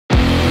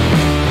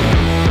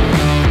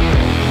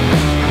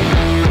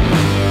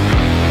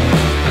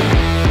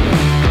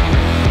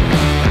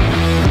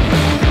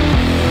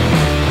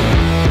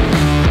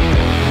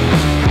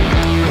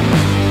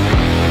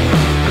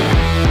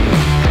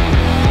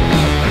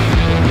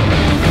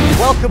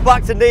Welcome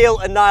back to Nile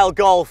and Nile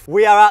Golf.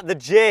 We are at the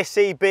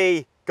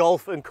JCB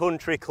Golf and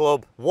Country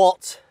Club.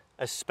 What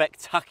a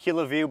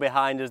spectacular view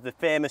behind us, the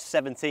famous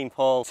 17th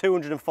hole,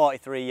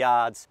 243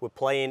 yards. We're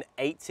playing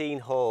 18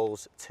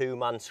 holes,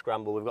 two-man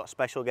scramble. We've got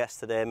special guests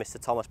today, Mr.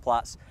 Thomas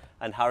Platts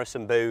and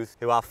Harrison Booth,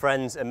 who are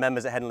friends and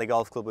members at Henley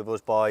Golf Club with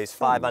us boys.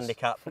 5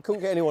 handicap. I couldn't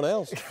get anyone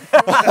else.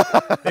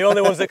 The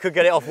only ones that could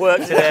get it off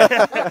work today.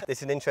 This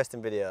is an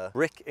interesting video.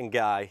 Rick and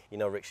Guy, you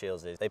know Rick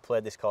Shields is, they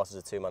played this course as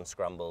a two-man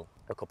scramble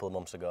a couple of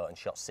months ago and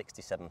shot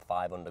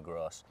 67.5 under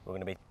gross. We're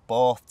going to be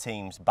both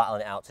teams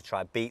battling it out to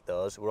try beat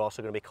those. We're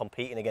also going to be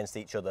competing against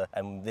each other,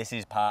 and this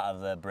is part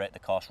of the Break the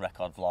Course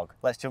record vlog.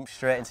 Let's jump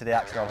straight into the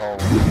action on hole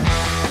 1.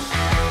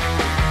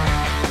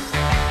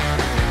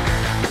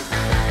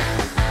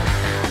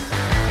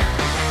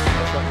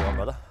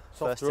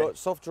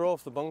 Soft draw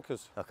off the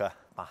bunkers. Okay,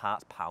 my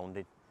heart's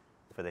pounding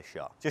for this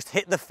shot. Just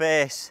hit the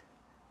face,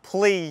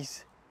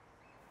 please.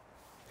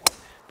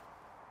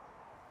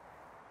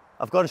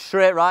 I've gone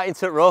straight right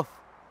into it rough.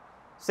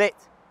 Sit.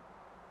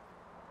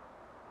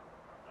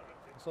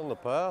 It's on the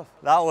path.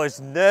 That was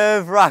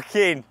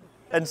nerve-wracking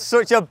and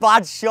such a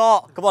bad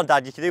shot. Come on,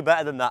 Dad, you can do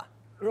better than that.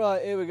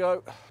 Right, here we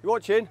go. You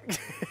watching?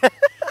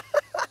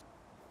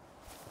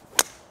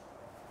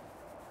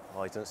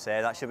 Oh, he doesn't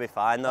say that. Should be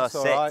fine though.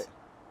 That's Sit. all right.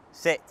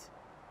 Sit.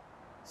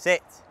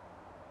 Sit.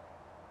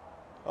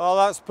 Oh,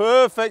 that's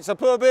perfect. I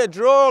put a bit of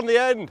draw on the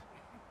end.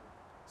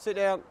 Sit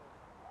down.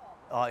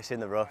 Oh, it's in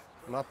the rough.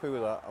 I'm happy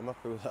with that. I'm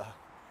happy with that.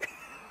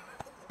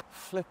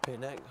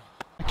 Flipping heck.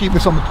 Keep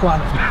this on the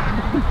planet.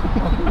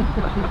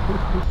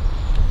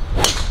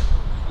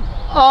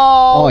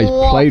 Oh, he's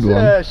played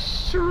one. A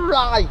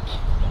strike.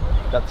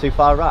 That too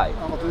far right?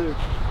 I'll do.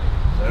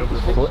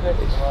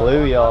 It's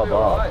flew your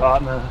ball.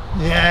 Partner.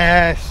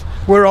 Yes,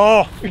 we're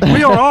off.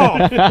 We are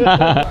off.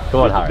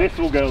 Come on, Harry. This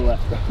will go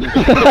left.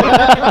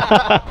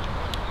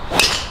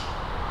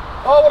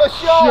 Oh, what a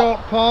shot!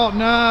 Shot,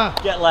 partner.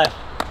 Get left.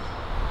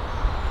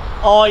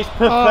 Oh, it's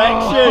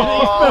perfection.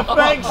 It's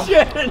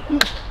perfection.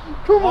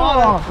 Come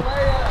on.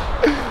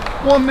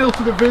 1-0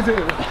 to the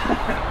visitors.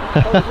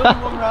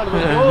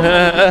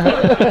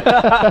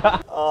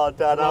 Oh,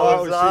 Dad, That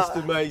was just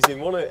amazing,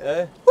 wasn't it?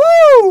 Eh?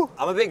 Woo!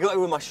 I'm a bit gutted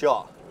with my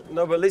shot.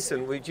 No, but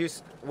listen,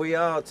 we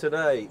are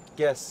today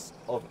guests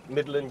of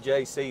Midland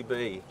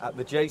JCB at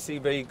the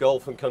JCB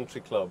Golf and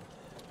Country Club.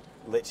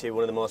 Literally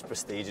one of the most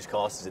prestigious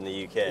courses in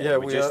the UK. Yeah,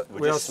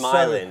 we're just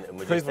smiling and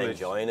we're just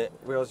enjoying it.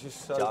 We are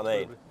just so. Do you know what I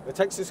mean? The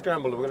Texas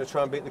Scramble, we're going to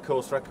try and beat the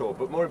course record,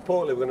 but more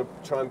importantly, we're going to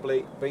try and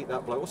beat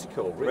that bloke. What's he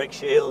called? Rick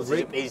Shields.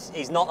 Rick.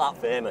 He's not that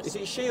famous. Is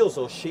it Shields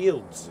or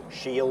Shields?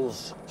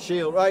 Shields.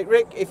 Shield, right,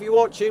 Rick, if you're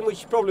watching,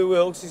 which you probably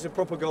will, because it's a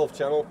proper golf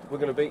channel, we're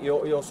going to beat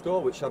your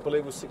score, which I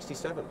believe was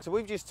 67. So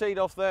we've just teed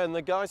off there, and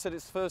the guy said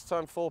it's the first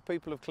time 4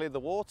 people have cleared the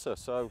water,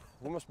 so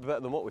we must be better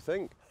than what we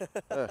think. What's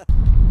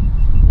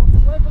the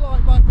weather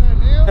like back there,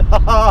 Neil?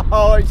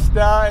 Oh, it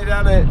started,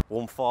 hasn't it?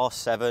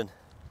 147.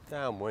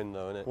 Downwind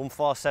though, isn't it?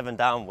 147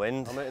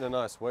 downwind. I'm hitting a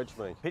nice wedge,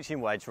 mate. Pitching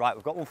wedge, right,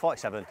 we've got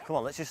 147. Come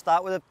on, let's just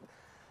start with a...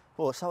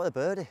 Well, let's start with a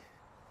birdie.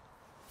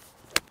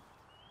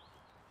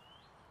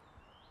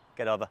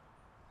 Get over.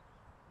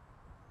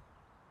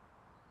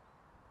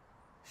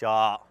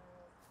 Shot.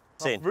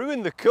 I've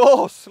ruined the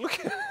course. Look,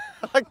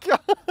 I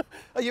can't.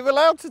 Are you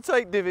allowed to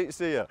take divots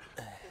here?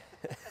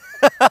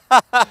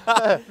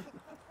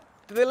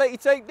 Do they let you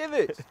take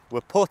divots?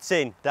 We're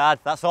putting, Dad,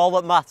 that's all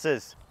that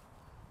matters.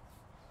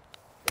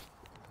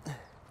 Oh,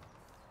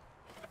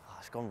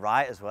 it's gone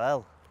right as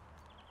well.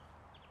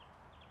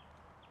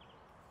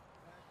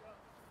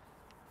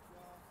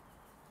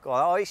 Go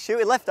on, oh, he's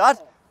shooting left, Dad.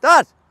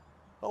 Dad!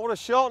 Oh, what a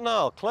shot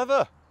now,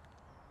 clever.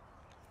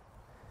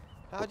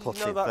 How did you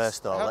know that?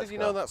 First, though. How did you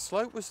know that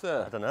slope was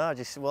there? I don't know. I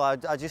just know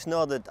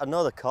I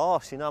know the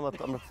course. You know,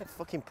 I'm a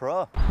fucking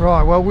pro.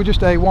 Right, well, we're just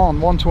A1,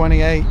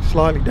 128,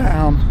 slightly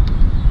down.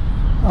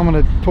 I'm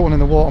going to put one in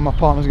the water. My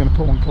partner's going to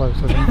put one close,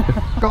 I think.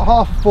 Got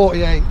half a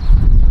 48.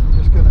 I'm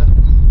just going to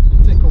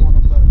tickle one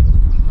up there.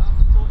 Half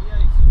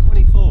 48, so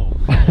 24.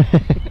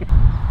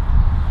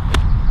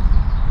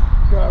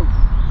 Go.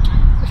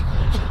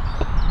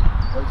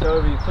 It's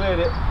over, you cleared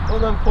it. Well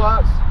done,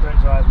 Platts. Great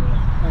drive, man.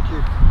 Thank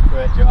you.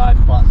 Great drive,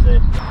 Plattsy.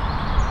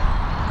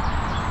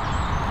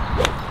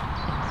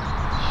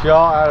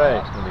 Shot, Harry.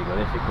 It's going to be good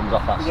if it comes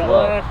off that You got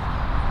slope. left.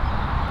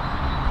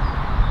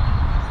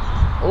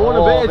 Oh, and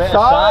a bit of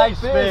side,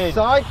 spin. bit of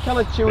side, kind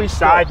of chewy Bit stuff.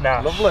 side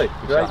now. Lovely.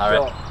 Great Harry.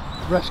 shot.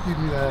 Rescued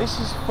me there. This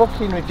is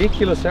fucking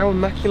ridiculous. How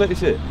immaculate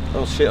is it?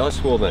 Oh shit, I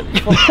swore then.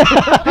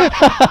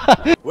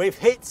 We've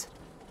hit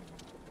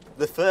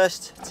the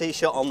first tee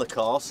shot on the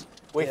course.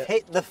 We've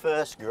hit the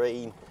first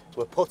green.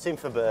 We're putting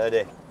for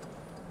birdie.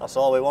 That's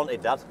all we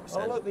wanted, Dad.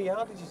 Oh look, the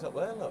yardage is up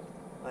there, look.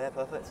 Oh yeah,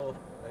 perfect. Oh,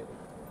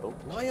 Oh,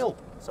 Nile.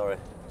 sorry.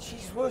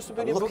 She's worse than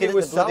I'm being looking, in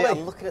with Sally.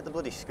 I'm looking at the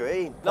bloody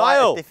screen.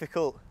 Nile. Quite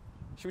difficult.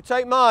 Should we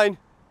take mine?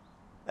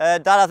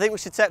 Dad, I think we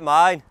should take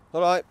mine.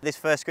 All right. This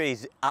first green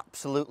is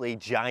absolutely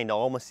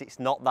ginormous. It's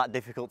not that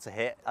difficult to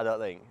hit, I don't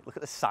think. Look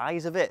at the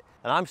size of it.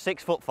 And I'm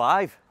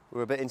 6'5".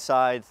 We're a bit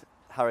inside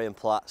Harry and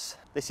Platts.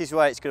 This is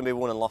where it's going to be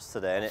won and lost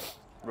today, isn't it?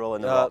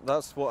 rolling the rock.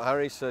 That's what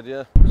Harry said,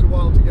 yeah. It was a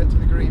while to get to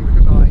the green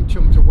because I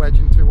chunked a wedge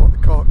into what the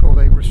cart called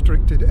a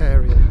restricted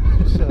area.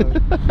 So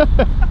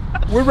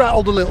we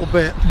rattled a little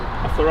bit.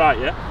 Off the right,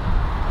 yeah?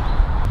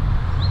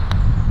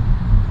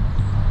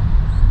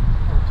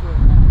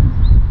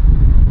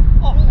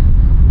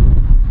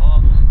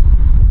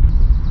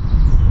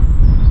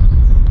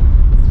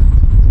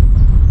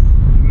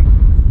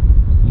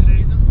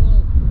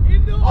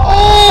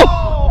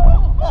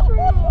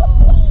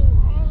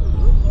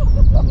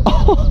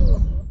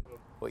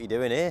 What are you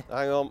doing here?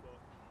 Hang on.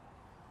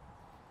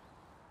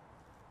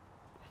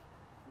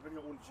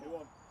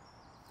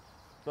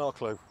 No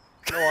clue.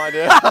 No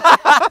idea.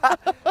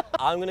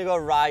 I'm going to go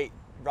right.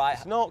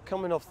 It's not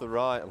coming off the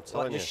right, I'm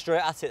telling you. Just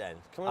straight at it then.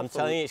 I'm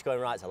telling you it's going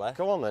right to left.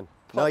 Come on then.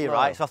 No, you're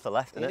right, it's off the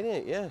left, isn't it?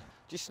 Isn't it? Yeah.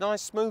 Just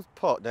nice smooth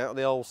pot down to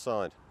the old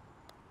side.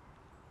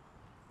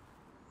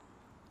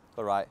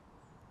 All right.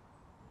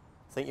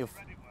 I think you've...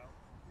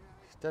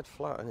 It's dead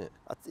flat, isn't it?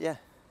 Yeah.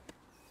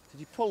 Did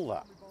you pull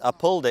that? I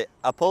pulled it,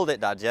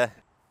 Dad, yeah.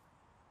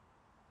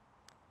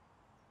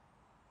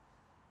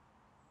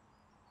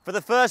 For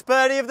the first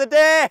birdie of the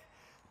day!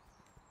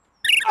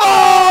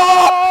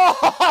 Oh!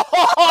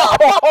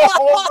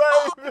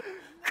 Baby.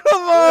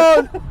 Come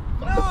on!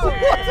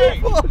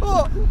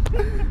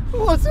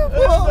 What a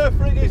ball! The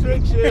friggest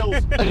Rick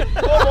Shields!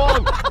 Come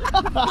on!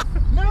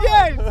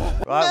 Yes!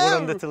 Right, 1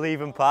 under to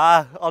leave and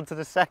par. On to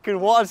the second.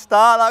 What a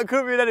start, that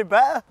couldn't be any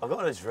better. I've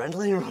got an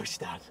adrenaline rush,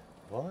 Dad.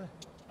 Why?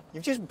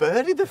 You've just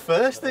birdied the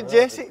first at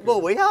JC. Well,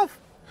 we have.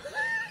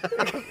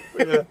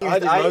 Yeah, I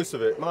did most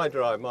of it. My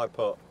drive, my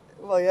putt.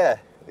 Well, yeah.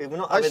 We're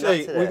not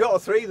Actually, we got a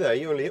 3 there.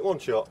 You only hit 1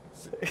 shot.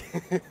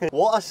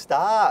 What a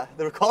start.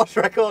 The course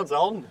record's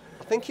on.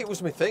 I think it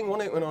was my thing,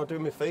 wasn't it, when I was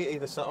doing my feet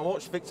either side. I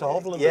watched Victor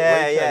Hovland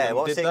Yeah.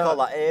 What's it called,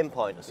 like aim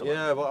point or something?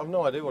 Yeah, but I've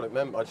no idea what it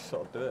meant. I just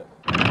sort of do it.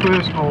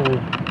 First hole.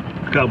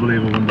 I can't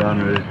believe we went down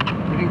really.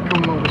 We didn't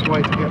come all this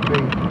way to get B.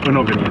 We're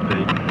not going to get B.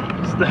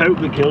 It's the hope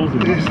that kills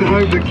them. It's the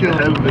hope that kills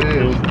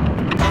them.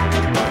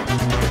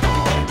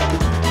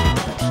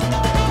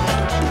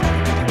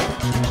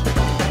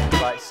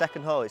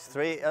 Second hole, it's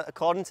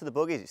according to the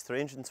buggies, it's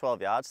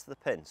 312 yards to the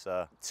pin.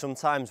 So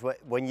sometimes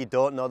when you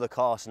don't know the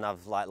course and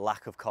have like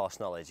lack of course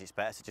knowledge, it's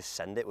better to just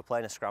send it. We're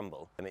playing a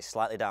scramble and it's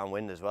slightly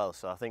downwind as well.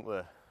 So I think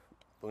we're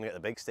going to get the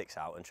big sticks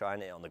out and try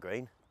and hit it on the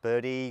green.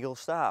 Birdie eagle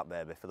start,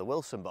 baby, for the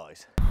Wilson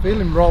boys.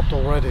 Feeling robbed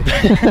already.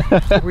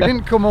 We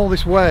didn't come all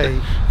this way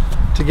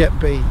to get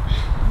beat.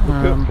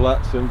 Look at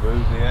Platts and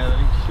Boozy, yeah,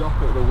 he's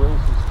shocked at the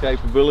Wilson's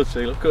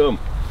capability. Look at him.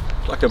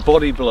 It's like a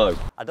body blow.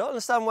 I don't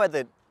understand where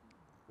the...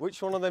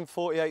 Which one of them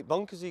 48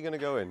 bunkers are you going to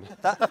go in? Look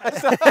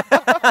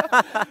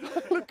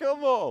at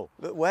them all.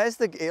 Look, where's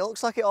the... It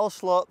looks like it all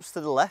slopes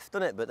to the left,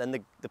 doesn't it? But then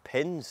the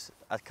pins,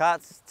 I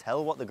can't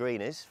tell what the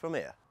green is from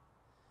here.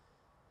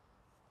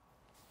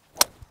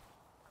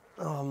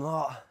 Oh, I'm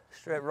not.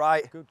 Straight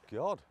right. Good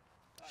God.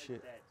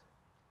 Shit.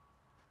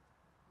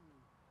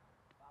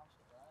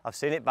 I've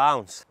seen it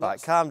bounce. Right,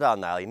 calm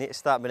down now. You need to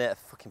start being able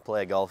to fucking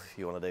play golf if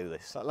you want to do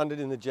this. That landed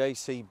in the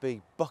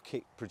JCB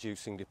bucket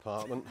producing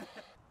department.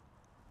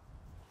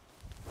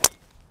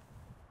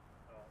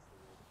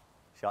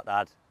 Shot,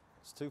 Dad.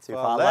 It's too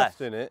far left,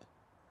 isn't it?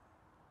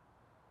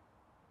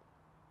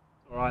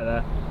 All right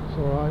there. It's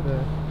all right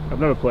there. I've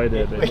never played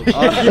it.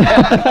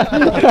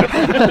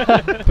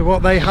 So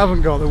what they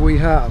haven't got that we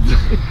have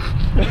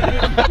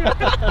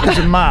is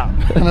a map.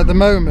 And at the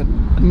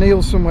moment,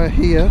 Neil's somewhere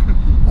here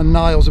and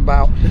Nile's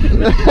about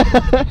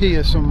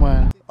here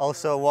somewhere.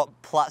 Also, what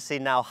Plattsy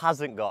now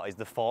hasn't got is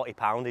the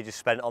 £40 he just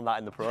spent on that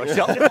in the pro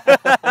shop.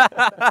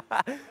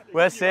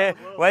 We're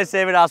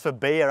saving ours for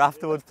beer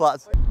afterwards,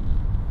 Platts.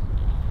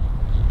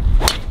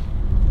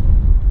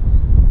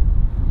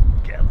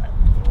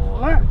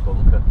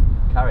 Bunker.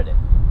 Carried it.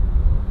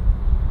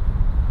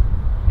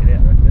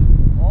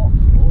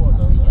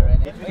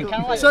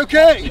 It's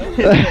okay.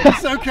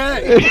 It's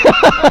okay.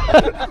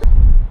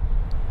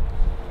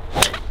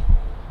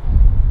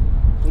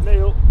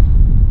 Neil,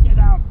 get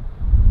down.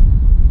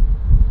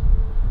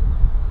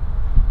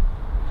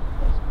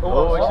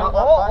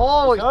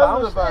 It's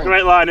bounced.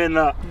 Great line in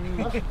that.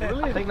 I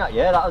think that,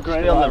 yeah, that'll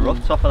just be on the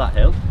rough top of that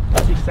hill.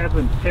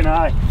 47, pin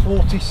high.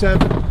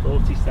 47.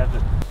 47.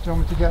 Do you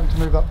want me to get him to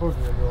move that buggy?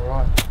 Are you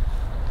alright?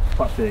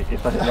 That's it,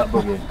 if I hit that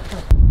buggy.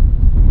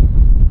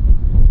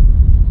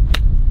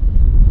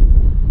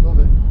 Love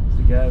it.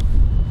 Let's go.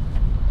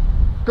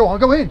 Go on,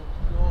 go in.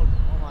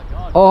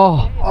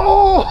 Oh,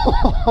 Oh!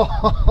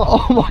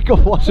 oh my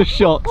God, what a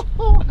shot.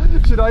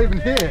 Should I even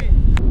hit?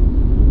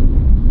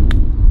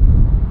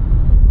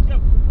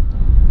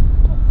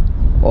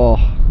 Oh.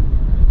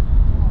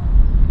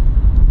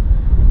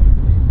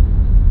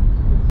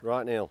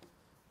 Right, Neil.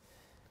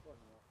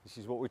 This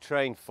is what we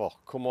trained for.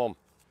 Come on.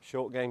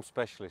 Short game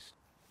specialist.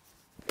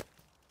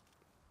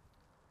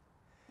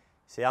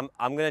 See, I'm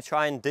going to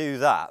try and do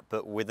that,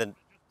 but with an...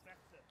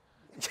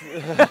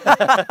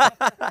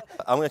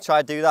 I'm going to try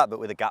and do that, but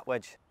with a gap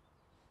wedge.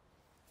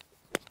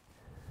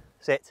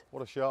 Sit.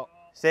 What a shot.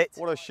 Sit.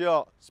 What a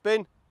shot.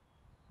 Spin.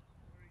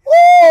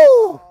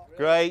 Woo!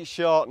 Great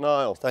shot,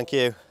 Nile. Thank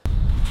you.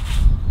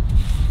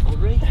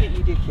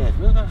 scared.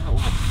 Move out.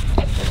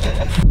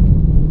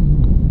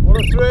 1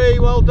 of 3,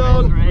 well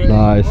done.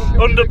 Nice.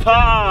 Under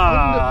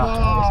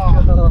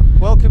par.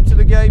 Welcome to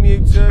the game, you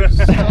two.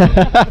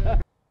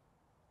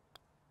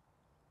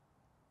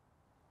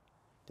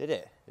 Did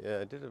it? Yeah,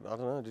 it did. I don't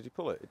know. Did you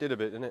pull it? It did a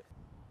bit, didn't it?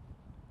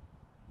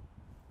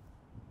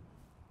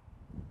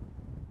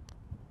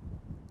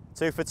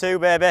 2 for 2,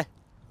 baby. That's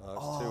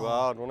too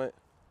hard, wasn't it?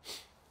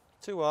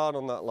 Too hard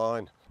on that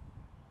line.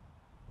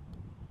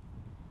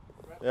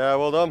 Yeah,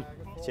 well done.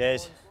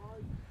 Cheers.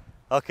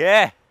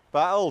 Okay,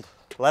 Battled.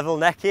 level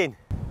necking.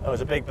 That was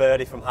a big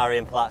birdie from Harry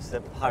and Platts.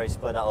 Harry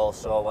split that hole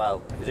so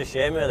well. It was a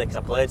shame really because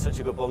I played such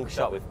a good bunker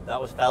shot.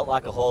 That felt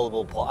like a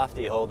holeable putt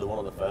after you hold the one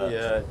on the first.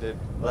 Yeah, it did.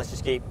 But let's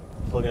just keep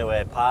plugging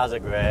away. Pars are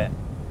great.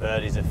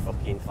 Birdies are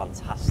fucking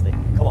fantastic.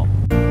 Come on.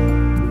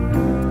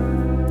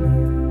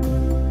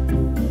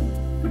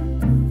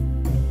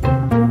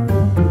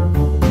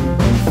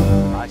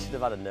 I should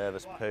have had a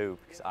nervous poo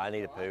because I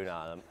need a poo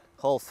now.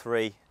 Hole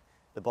 3.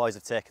 The boys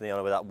have taken the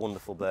honour with that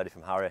wonderful birdie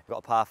from Harry. We've got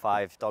a par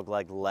 5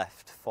 dogleg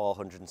left,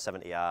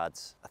 470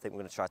 yards. I think we're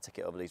going to try to tick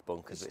it over these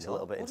bunkers, but it's a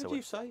little bit into it. What did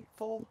you say?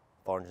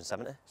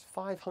 470? It's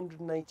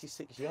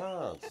 586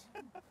 yards.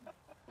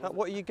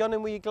 What are you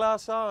gunning with your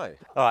glass eye?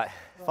 All right,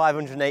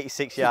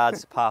 586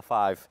 yards, par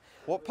 5.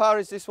 What par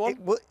is this one?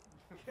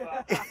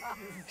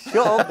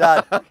 Shut up,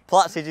 Dad.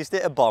 Platsy, just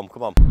hit a bomb,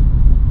 come on.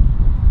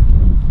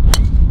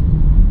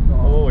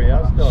 Oh, he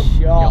has done.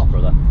 Shot,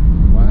 brother.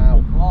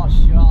 Wow. What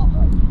shot.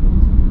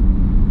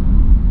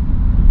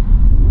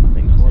 I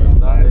think that's it.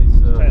 That is,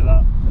 Take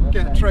that.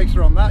 Get a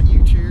tracer on that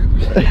YouTube.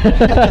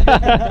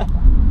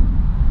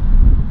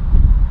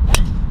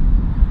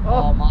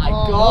 Oh my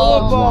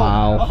god.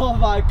 Wow. Oh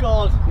my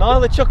God. Nile,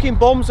 they're chucking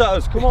bombs at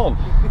us, come on.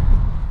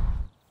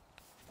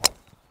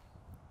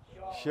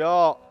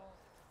 Shot.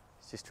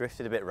 It's just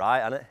drifted a bit right,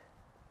 hasn't it?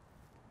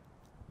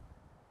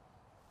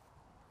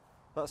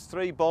 That's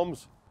 3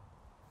 bombs.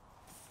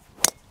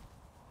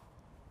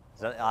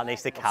 That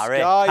needs to carry.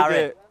 Skied Carry.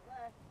 it.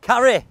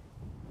 Carry.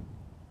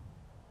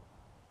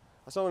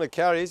 That's not going to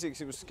carry, is it?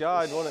 Because it was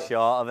skied, wasn't it?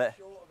 Short of it.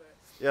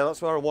 Yeah,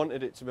 that's where I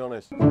wanted it, to be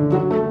honest. Okay,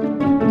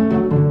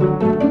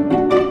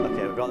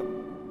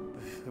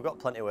 we've got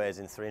plenty of ways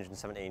in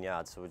 317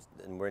 yards, so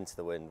we're into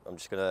the wind. I've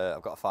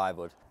got a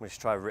 5-wood. I'm just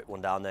try to rip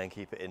one down there and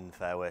keep it in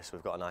fairway, so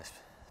we've got a nice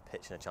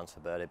pitch and a chance for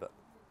birdie. But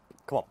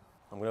come on,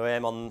 I'm going to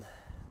aim on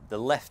the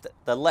left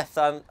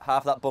hand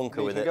half of that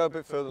bunker You with can it. go a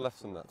bit further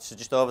left than that. So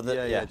just over the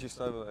Yeah, just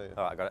over there.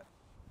 All right, got it.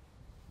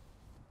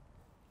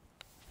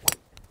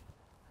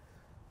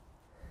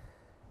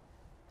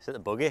 Sit the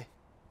buggy.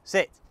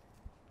 Sit.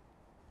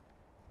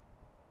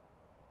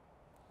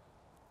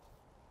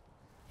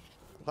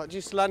 That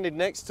just landed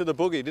next to the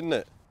buggy, didn't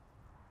it?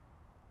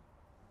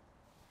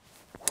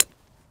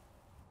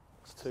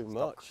 It's too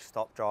much.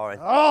 Stop drawing.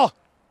 Oh!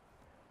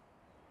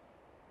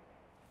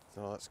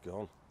 Oh, that's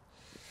gone.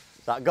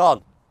 Is that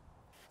gone?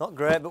 Not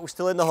great, but we're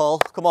still in the hole.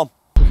 Come on.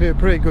 If hit a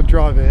pretty good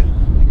drive here,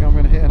 I think I'm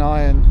going to hit an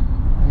iron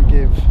and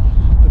give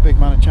the big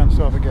man a chance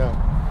to have a go.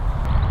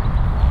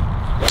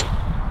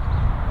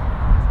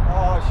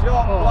 Oh,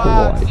 shot, What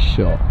lads. a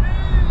shot.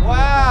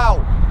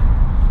 Wow!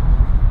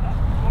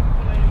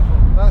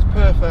 That's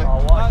perfect.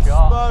 Oh, what a That's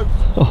shot. smoked.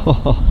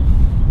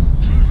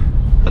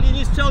 Can you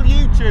just tell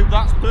YouTube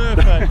that's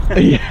perfect?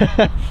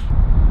 Yeah.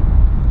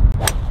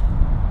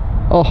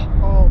 Oh.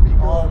 Oh, be good.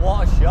 Oh,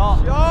 what a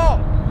shot. Shot!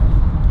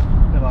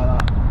 Bit like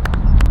that.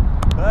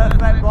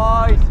 Perfect,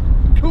 boys.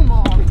 Come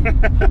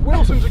on.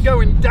 Wilsons are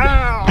going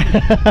down.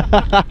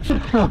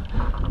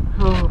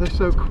 Oh, they're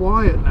so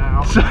quiet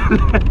now. This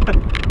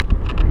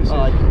is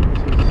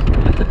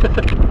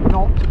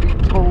not to be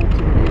told to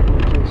the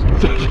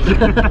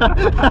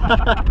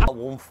people.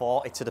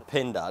 140 to the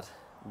pin, Dad.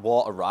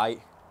 Water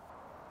right.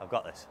 I've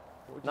got this.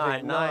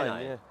 Nine.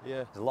 Yeah.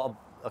 There's a lot of.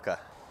 Okay.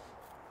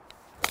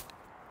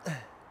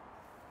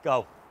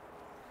 Go.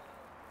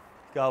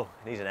 Go.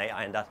 Needs an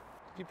 8-iron, Dad.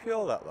 Did you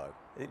pure that though?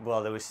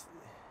 Well, there was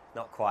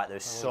not quite. There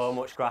was so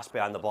much grass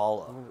behind the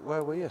ball.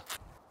 Where were you?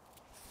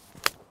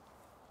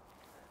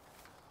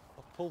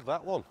 I pulled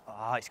that one.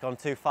 Ah, it's gone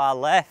too far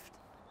left.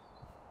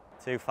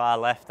 Too far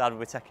left, Dad.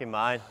 We're taking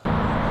mine. So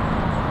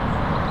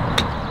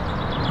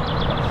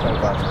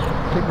bad.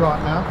 Kick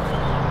right now.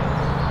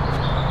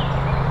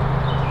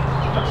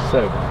 That's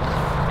so bad.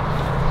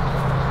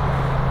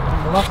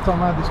 The last time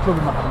I had this club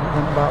in my hand, it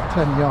went about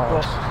 10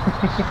 yards.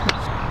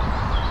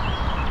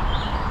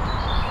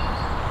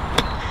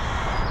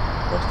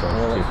 Too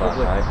far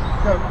right.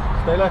 Go.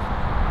 Stay left.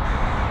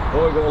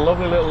 Oh, we've got a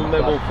lovely little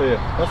nibble for you.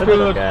 That's That's good.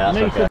 good. Okay, that's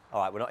Me okay. too.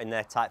 All right, we're not in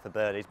there tight for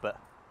birdies, but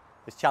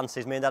there's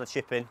chances. Me and Dad are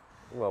chipping.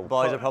 Well, The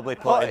boys are probably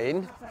putting.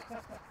 in.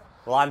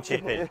 Well, I'm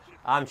chipping.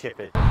 I'm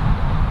chipping.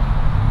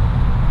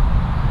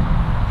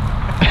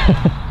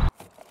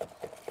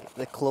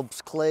 The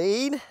club's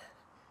clean.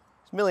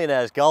 It's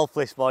millionaires golf,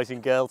 this, boys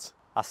and girls.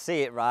 I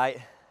see it right.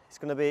 It's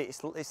going to be,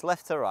 it's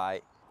left to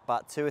right,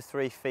 about 2 or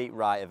 3 feet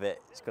right of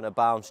it. It's going to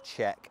bounce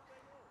check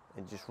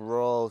and just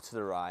roll to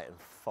the right and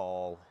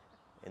fall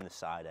in the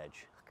side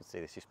edge. I can see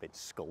this just been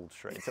sculled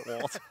straight into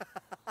water.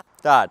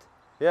 Dad,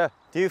 Yeah.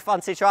 Do you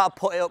fancy trying to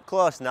put it up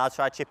close and I'll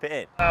try to chip it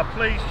in?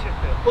 Please chip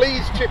it.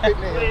 Please chip it,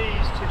 Neil.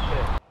 Please chip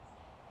it.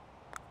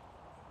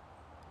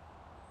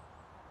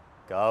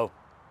 Go.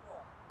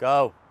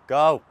 Go.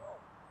 Go.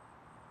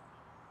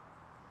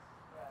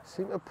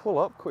 Seem to pull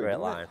up quick. Great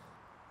line.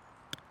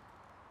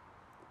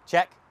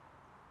 Check.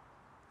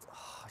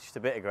 Oh, just a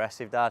bit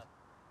aggressive, Dad.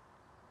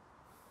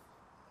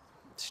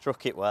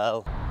 Struck it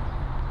well.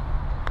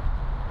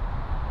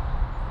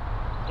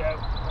 Yeah.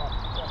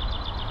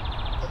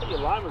 I think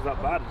your line was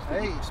that bad.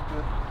 Hey, it's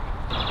good.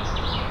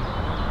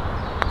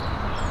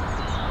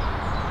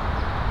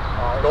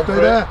 Not Stay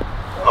there.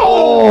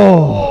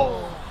 Oh!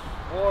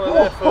 What an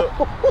effort.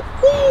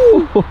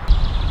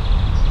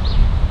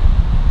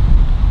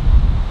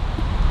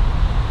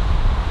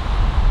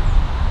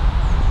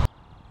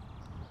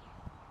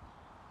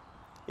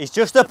 He's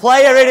just a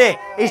player, isn't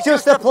he? He's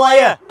just a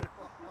player.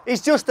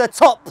 He's just a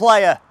top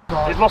player.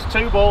 He's lost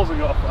 2 balls and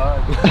got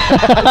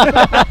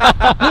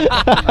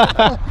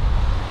 5.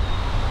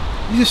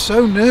 You're just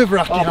so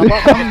nerve-wracking on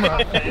that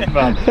camera.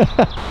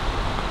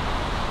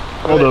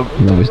 Hold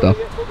on. Lovely stuff.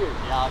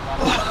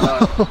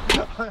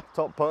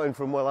 Top putting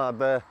from well out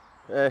there.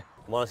 Yeah.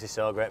 I'm honestly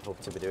so grateful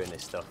to be doing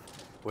this stuff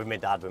with my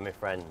dad, with my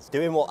friends.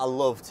 Doing what I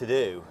love to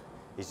do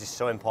is just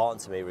so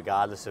important to me,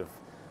 regardless of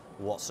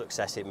what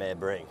success it may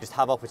bring. Just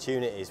have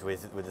opportunities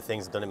with the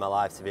things I've done in my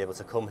life to be able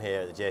to come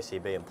here at the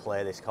JCB and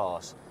play this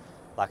course,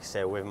 like I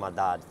say, with my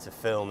dad, to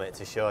film it,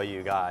 to show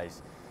you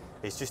guys.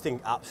 It's just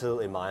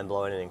absolutely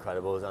mind-blowing and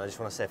incredible, and I just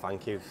want to say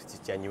thank you,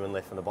 just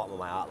genuinely from the bottom of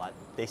my heart. Like,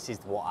 this is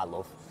what I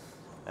love.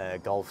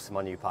 Golf's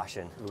my new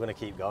passion. We're going to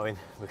keep going.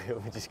 We're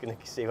just going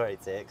to see where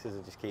it takes us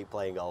and just keep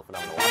playing golf and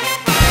having a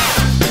laugh.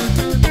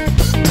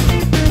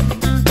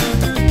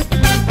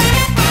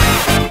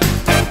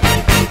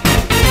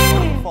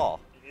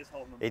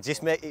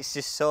 It's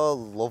just so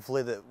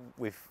lovely that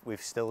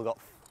we've still got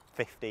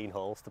 15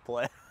 holes to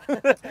play.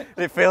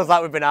 It feels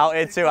like we've been out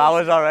here 2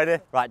 hours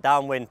already. Right,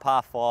 downwind,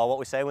 par 4. What are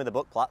we saying with the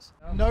book plats?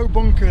 No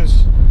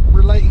bunkers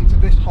relating to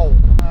this hole,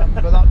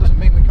 but that doesn't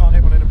mean we can't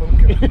hit one in a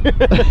bunker.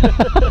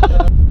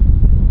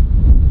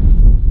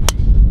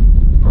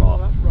 Draw. Oh,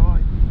 that's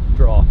right.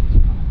 Draw.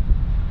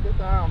 Get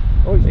down.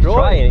 Oh, he's He's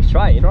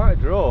trying. Try to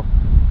draw.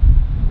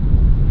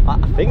 I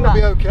think That'll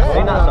be okay. I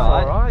think that's all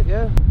right. Alright,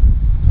 yeah.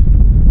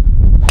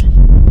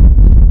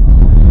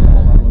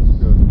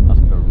 That's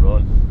gonna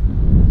run.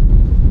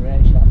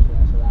 Great shot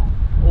for that.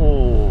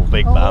 Oh,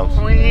 big bounce.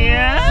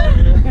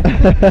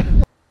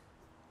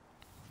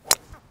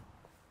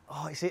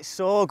 Oh, it's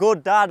so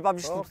good, Dad, but I'm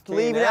just Fucking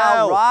leaving it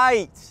hell. out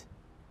right.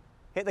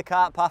 Hit the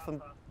cart path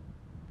and...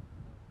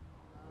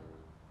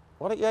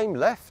 Why don't you aim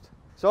left?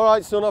 It's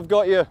alright, son, I've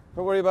got you.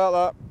 Don't worry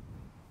about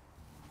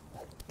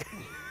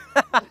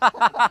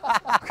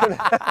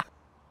that.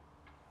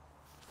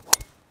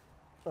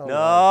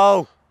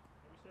 No!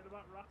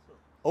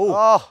 Oh,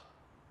 Oh,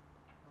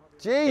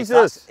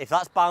 Jesus! if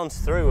that's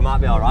bounced through, we might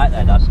be all right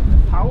there, Dad.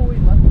 How are we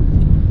left?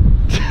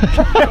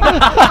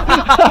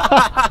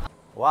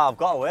 Wow, I've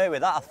got away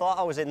with that. I thought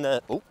I was in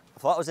the... Oh, I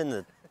thought I was in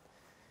the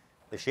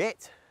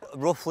shit.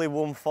 Roughly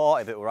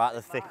 140, but we're at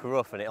the thick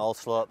rough and it all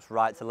slopes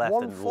right to left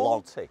and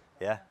long. 140?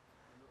 Yeah.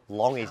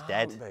 Long is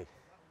dead. Can't be.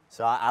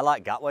 So I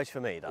like gap wedge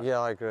for me, Dad. Yeah,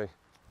 I agree.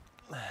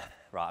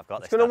 Right, I've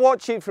got Just this. going to Dad.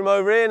 watch it from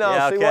over here now,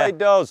 Yeah, see okay. what it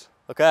does.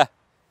 Okay.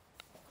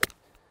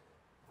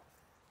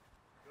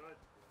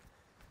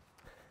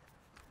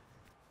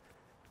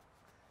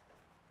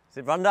 Is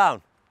it run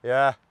down?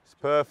 Yeah, it's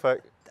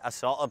perfect. I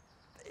sort of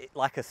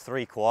like a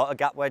 3/4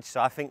 gap wedge,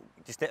 so I think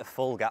just hit a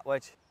full gap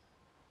wedge.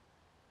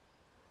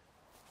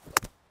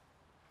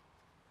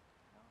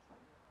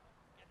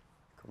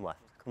 Come left,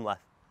 come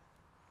left.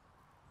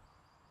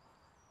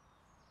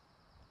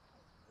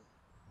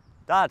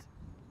 Dad,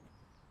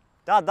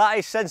 that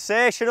is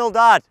sensational,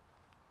 Dad.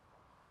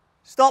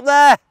 Stop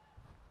there.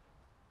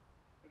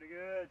 Pretty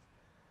good.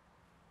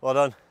 Well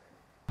done.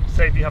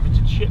 Save you having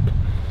to chip.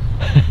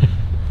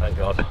 Thank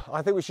God.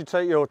 I think we should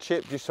take your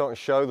chip just so I can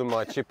show them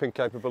my chipping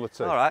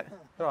capability. All right.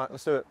 All right,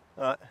 let's do it.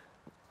 All right.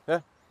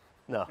 Yeah?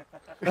 No.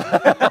 Right,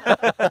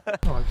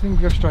 I think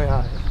we go straight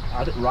at it.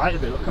 Add it right a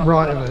bit. Look how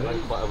Right far of that it.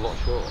 is. Quite a lot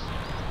short.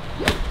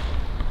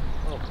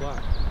 Oh,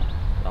 class.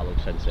 That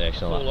looks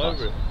sensational. All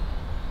over it.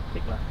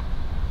 Kick left.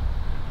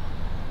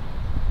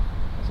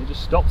 So it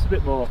just stops a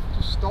bit more.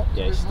 Just stop.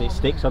 Yeah, it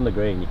sticks on the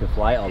green. You can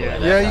fly it all the way Yeah,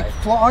 there. you right?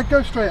 can fly, I'd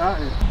go straight at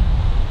it.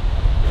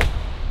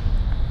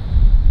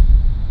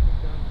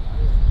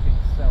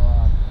 So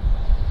hard.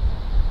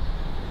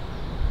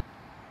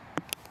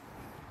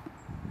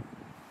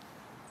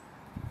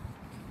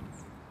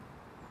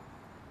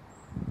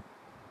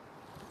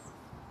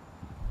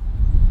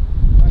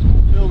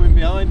 Filming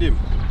behind him.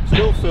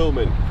 Still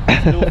filming.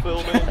 Still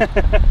filming.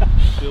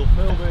 Still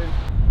filming.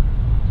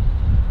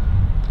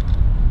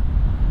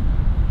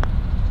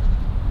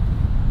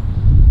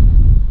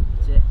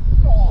 That's it.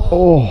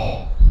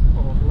 Oh,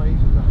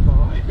 blazing that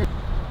far.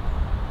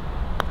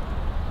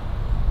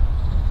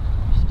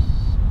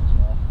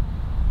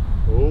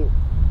 Oh,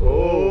 oh,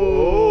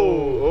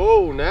 oh,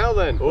 oh, now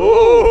then.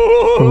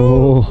 Oh,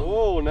 Oh.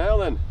 oh, now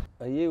then.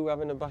 Are you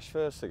having a bash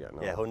first again?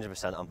 Or? Yeah,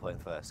 100% I'm putting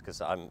first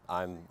because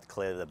I'm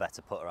clearly the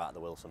better putter out of the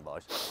Wilson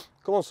boys.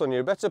 Come on, son,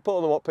 you're a better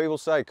putter than what people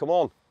say. Come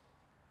on.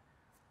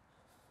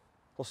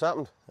 What's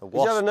happened? A He's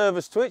wasp. had a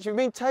nervous twitch. You've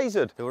been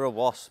tasered. They were a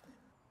wasp.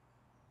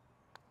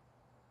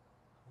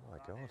 Oh my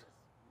God.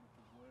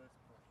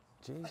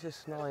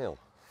 Jesus, Nile.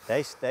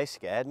 They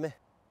scared me.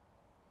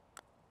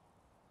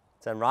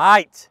 Turn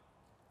right.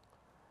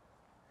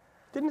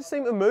 Didn't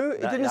seem to move.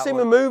 It didn't that seem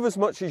one- to move as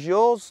much as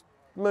yours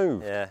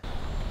moved. Yeah.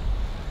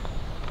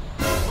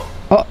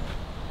 Oh.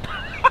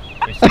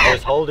 I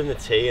was holding the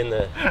tee in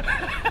the.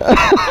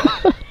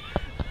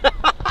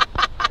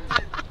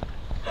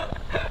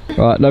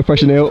 Right, no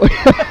pressure, Neil.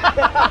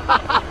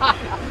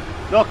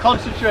 No,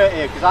 concentrate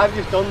here because I've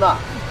just done that.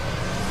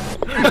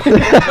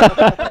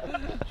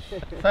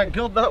 Thank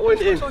God that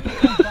went in. Sorry.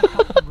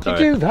 What do you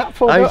do that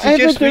for? I Don't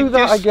ever do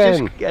that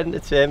again. Just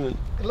entertainment.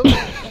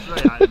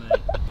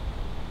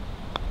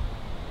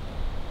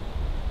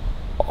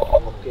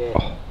 Okay.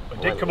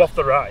 It did come off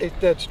the right. It's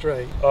dead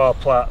straight. Oh,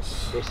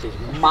 Platts. This is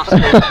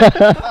massive.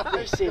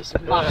 This is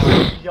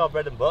massive. Your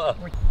bread and butter.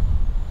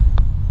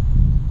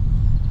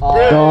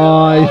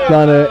 Oh, he's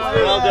done it.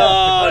 Well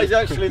done. That is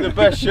actually the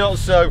best shot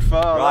so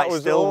far. Right, that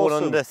was still awesome.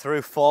 1 under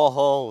through 4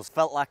 holes.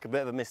 Felt like a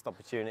bit of a missed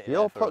opportunity.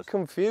 Your there for putt us.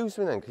 confused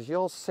me then, because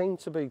yours seemed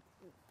to be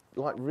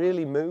like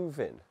really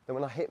moving. Then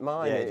when I hit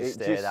mine, Yeah, it it just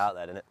stayed out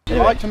there, didn't it? I'd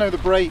like to know the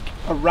break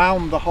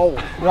around the hole.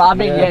 Well, I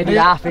mean, yeah,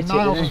 the half it.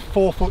 Niles was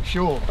 4 foot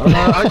short.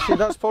 Actually,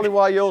 that's probably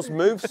why yours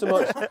moved so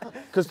much.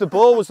 Because the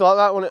ball was like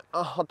that when it,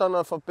 oh, I don't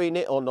know if I've been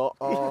hit or not.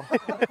 Oh,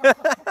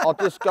 I'll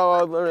just go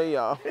over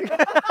here.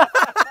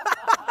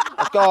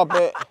 I'll go a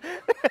bit.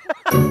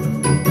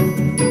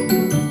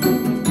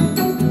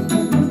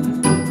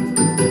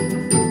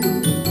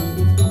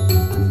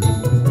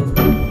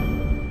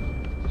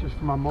 Just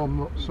for my mum,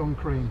 look, sun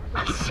cream.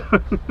 It's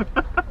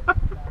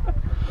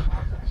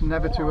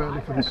never too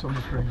early for the sun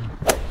cream.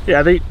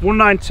 Yeah, the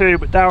 192,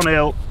 but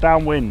downhill,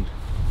 downwind.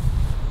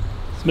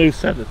 Smooth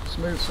 7.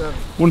 Smooth 7.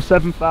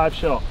 175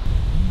 shot.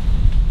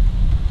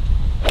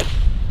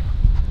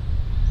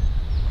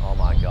 Oh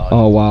my God.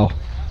 Oh, wow.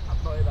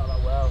 I've not hit that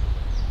well.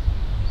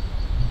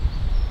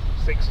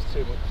 6 is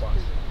too much class.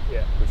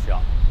 Yeah. Good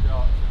shot.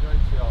 Yeah, it's a great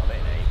shot. I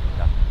mean,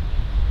 8.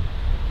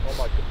 Oh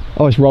my God.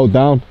 Oh, it's rolled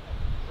down.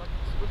 Let's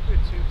do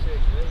 2 take.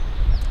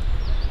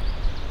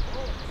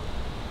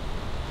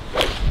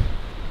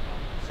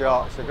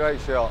 Shot, it's a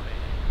great shot.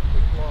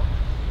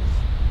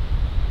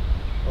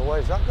 Oh,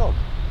 where's that gone?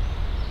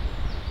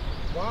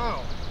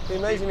 Wow. The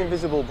amazing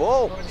invisible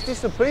ball. It's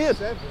disappeared.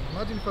 7.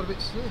 Imagine if I'd a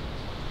bit slim.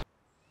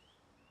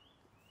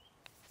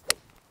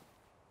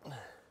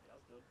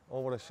 Oh,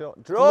 what a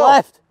shot. Draw.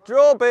 Left.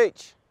 Draw,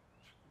 bitch.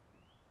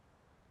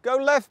 Go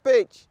left,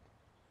 bitch.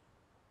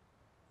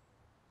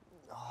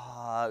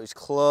 Oh, it was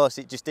close.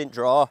 It just didn't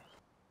draw.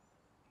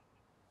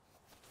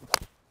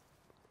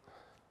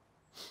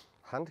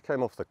 Hand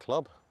came off the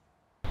club.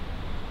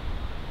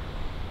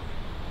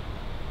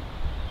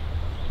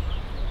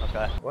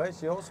 Okay.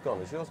 Where's yours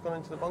gone? Has yours gone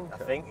into the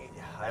bunker?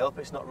 I hope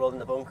it's not rolled in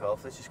the bunker.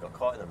 Hopefully it's just got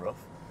caught in the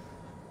rough.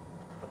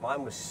 But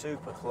mine was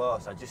super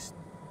close. I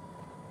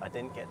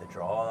didn't get the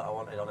draw that I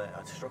wanted on it.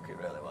 I struck it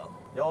really well.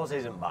 Yours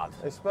isn't bad.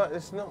 It's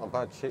not a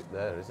bad chip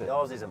there, is it?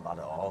 Yours isn't bad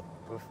at all.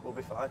 We'll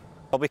be fine.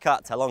 Probably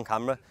can't tell on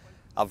camera.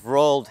 I've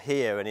rolled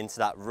here and into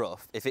that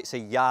rough. If it's a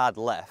yard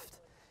left,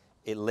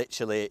 it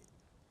literally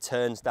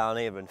turns down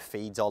here and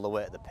feeds all the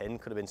way at the pin.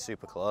 Could have been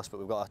super close, but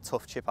we've got a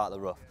tough chip out of the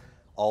rough,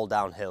 all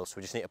downhill. So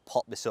we just need to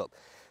pop this up.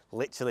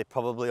 Literally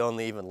probably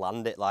only even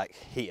land it like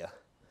here.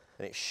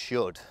 And it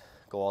should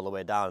go all the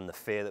way down. And the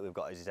fear that we've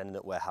got is he's ending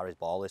up where Harry's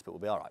ball is, but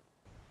we'll be all right.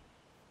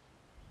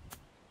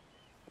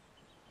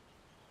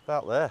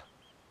 About there.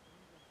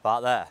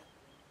 About there.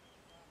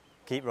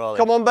 Keep rolling.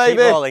 Come on, baby.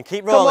 Keep rolling,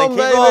 keep rolling, Come on,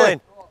 keep baby. rolling.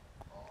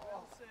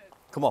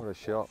 Come What on. a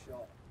shot.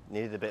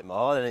 Needed a bit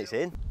more, then it's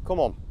in. Come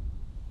on.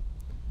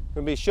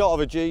 Gonna be a shot of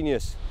a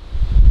genius.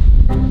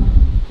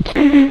 As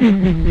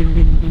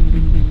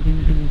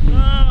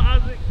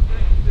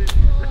expected.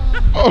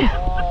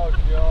 Oh,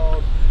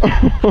 God.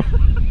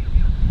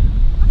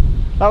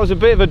 That was a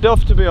bit of a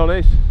duff, to be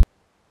honest.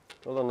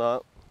 Well done,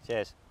 that.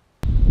 Cheers.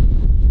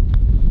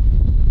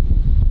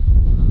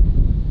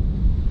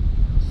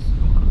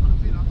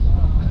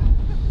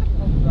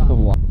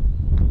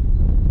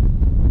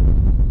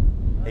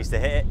 Needs to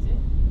hit it.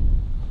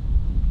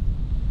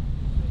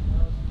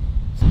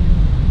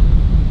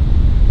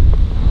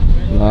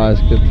 Nice,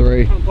 good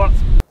 3. What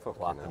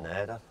happened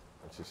there, Dad?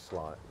 It's just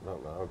like, I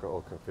don't know, I got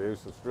all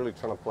confused. I was really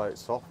trying to play it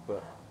soft,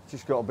 but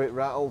just got a bit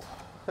rattled.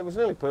 It was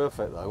nearly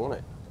perfect though, wasn't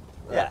it?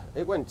 Yeah.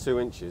 It went 2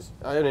 inches.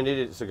 I only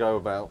needed it to go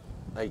about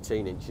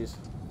 18 inches.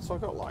 So I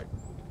got like,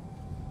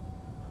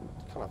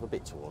 kind of a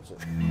bit towards it.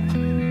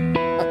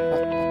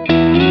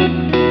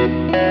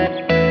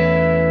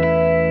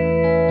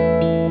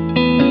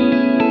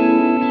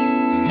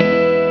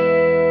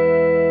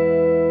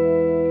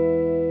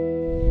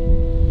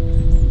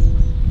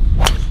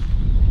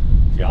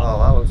 Oh,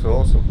 that looks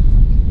awesome.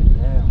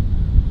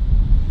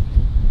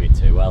 Be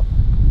too well.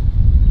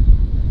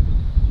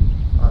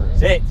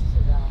 Sit.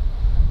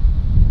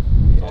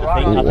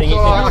 I think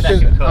Oh, it's in the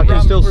second I cut.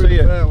 can still see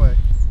it. Fairway.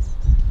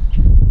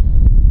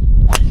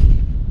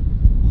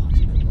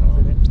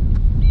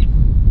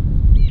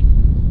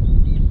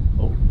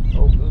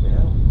 Oh, bloody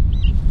hell.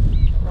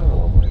 That ran a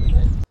long way, didn't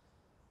it?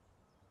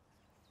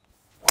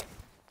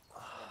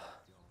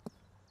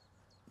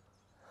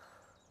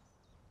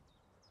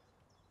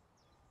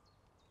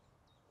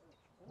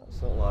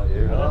 That's not like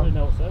you, I don't no?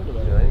 know what's over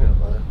there. Yeah, ain't it,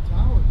 man?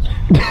 Towers.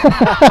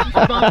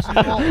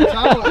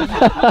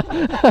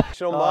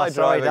 It's on Oh, my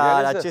sorry, drive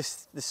Dad. again,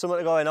 is There's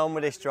something going on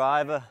with this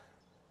driver.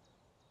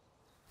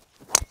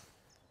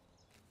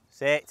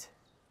 Sit.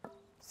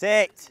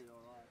 Sit. Is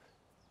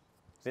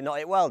it not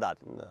hit well, Dad?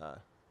 No.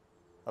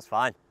 That's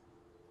fine.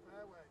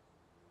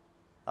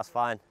 That's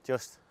fine.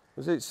 Just.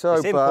 Was it so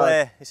It's in bad?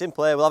 play. It's in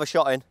play. We'll have a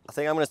shot in. I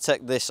think I'm going to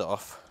take this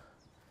off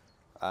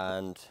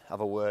and have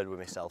a word with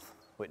myself.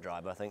 With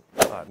driver, I think.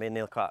 All right, me and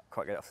Neil can't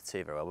quite get it off the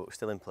tee very well, but we're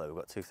still in play. We've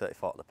got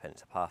 234 at the pin.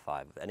 It's a par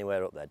 5.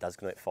 Anywhere up there, Dad's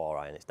going to hit 4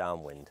 iron. It's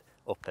downwind,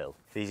 uphill.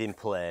 If he's in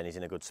play and he's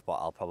in a good spot,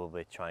 I'll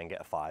probably try and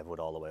get a 5 wood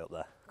all the way up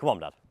there. Come on,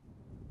 Dad.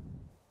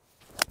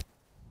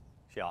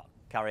 Shot.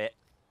 Carry it.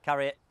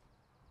 Carry it.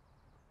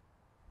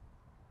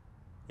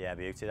 Yeah,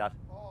 beauty, Dad.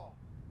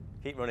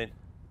 Keep running.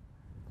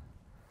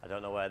 I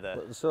don't know where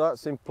the... So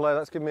that's in play.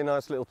 That's giving me a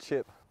nice little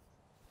chip.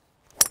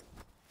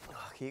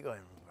 Oh, keep going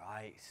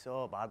right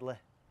so badly.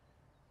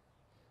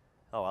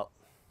 Oh well.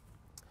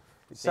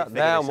 It sat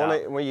down,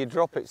 wasn't it? When you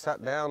drop it,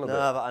 sat down a bit.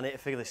 No, but I need to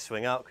figure this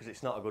swing out because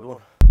it's not a good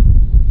one.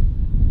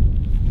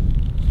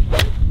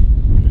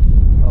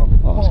 Oh,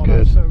 that's Oh, good.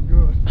 that's so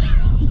good.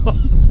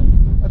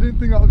 I didn't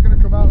think that was going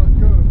to come out that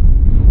good.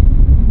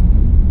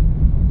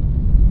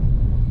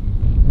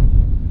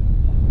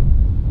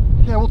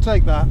 Yeah, we'll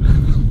take that.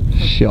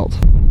 Shot.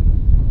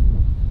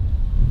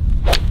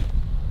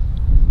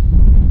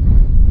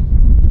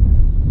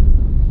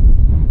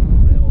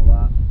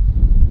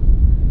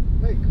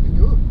 Hey, it could be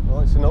good. Oh,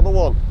 it's another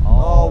one.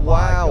 Oh, my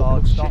wow.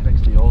 God, Stop stop.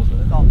 next to yours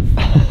there. Stop.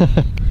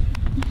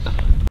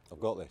 I've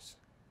got this.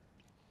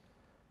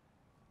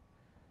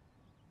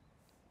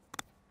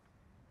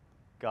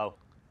 Go.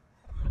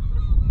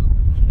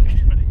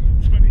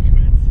 20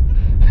 quid.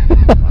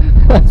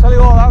 I'll tell you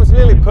what, that was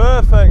nearly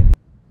perfect.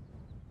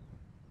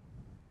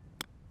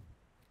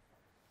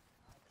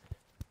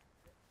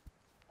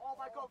 Oh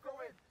my God, go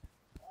in.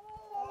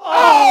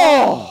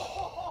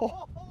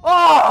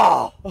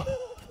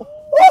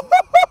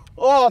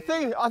 Oh, I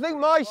think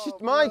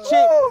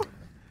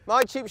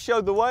my chip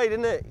showed the way,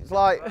 didn't it? It's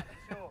like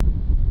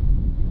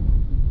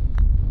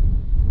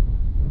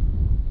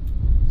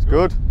it's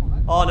good.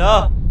 Oh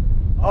no.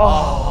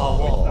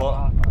 Oh,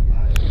 what?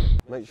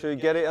 Make sure you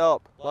get it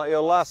up, like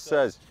your last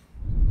says.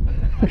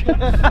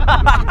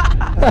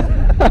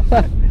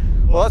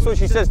 Well, that's what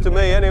she says to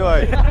me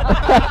anyway. Get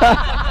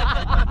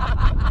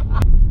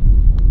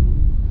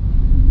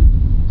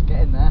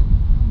in there.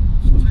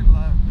 It's too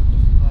low.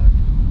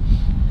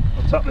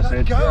 I'll tap this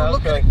in. Go, Yeah,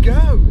 look okay. at it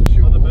go.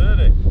 Another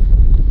birdie.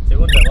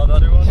 2 under, well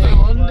done. 2 under. 2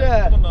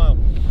 under. Come on, Nile.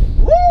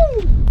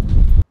 Woo!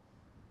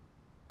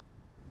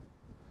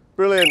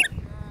 Brilliant.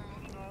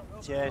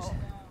 Cheers.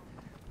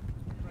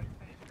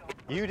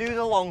 You do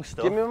the long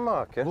stuff. Give me a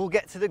marker. We'll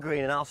get to the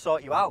green and I'll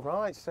sort you out.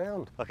 Right,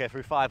 sound. Okay,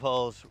 through 5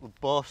 holes,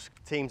 both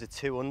teams are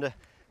 2 under.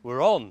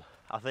 We're on,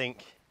 I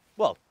think,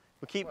 well,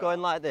 we keep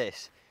going like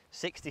this.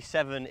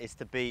 67 is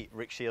to beat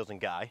Rick Shields and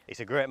Guy.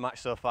 It's a great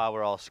match so far,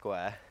 we're all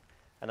square.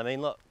 And I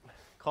mean, look,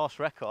 course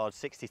record,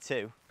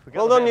 62.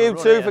 Well done you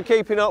two for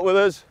keeping up with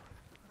us.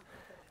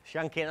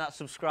 Shanking that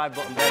subscribe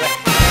button, baby.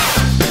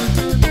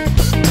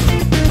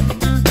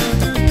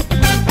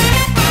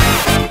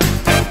 You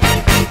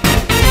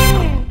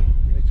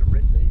need to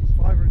rip these.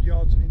 500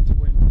 yards into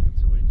wind.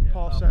 To win, yeah.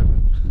 Par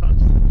 7.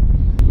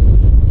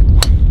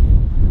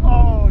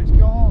 Oh, it's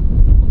gone.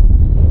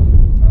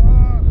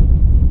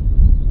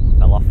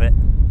 Fell off it.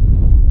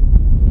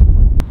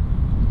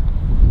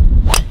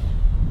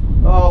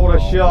 Oh, what a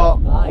shot.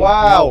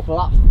 Wow.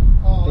 Flat.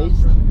 Oh, that's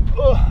Beast. brilliant.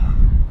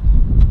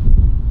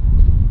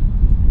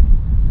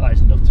 That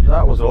is nutty.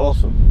 That was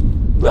awesome.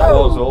 That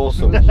was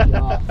awesome.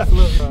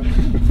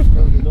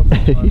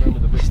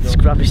 Just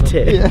grab his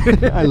tip.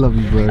 I love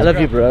you, bro. I love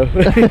you, bro.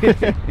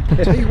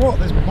 Tell you what,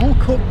 there's more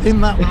cup in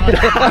that right.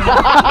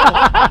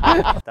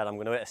 Dad, I'm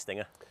going to hit a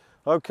stinger.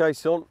 Okay,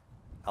 son.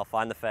 I'll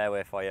find the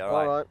fairway for you, All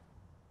alright?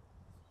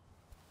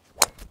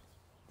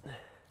 right.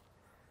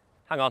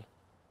 Hang on.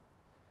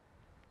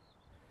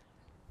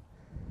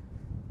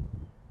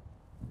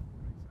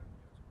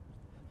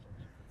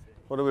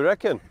 What do we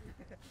reckon?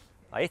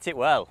 I hit it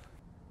well.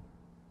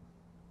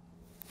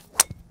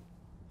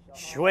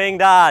 Swing,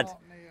 Dad.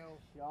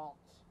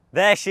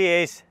 There she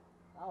is.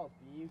 That was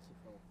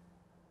beautiful.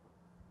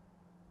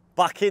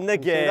 Back in the See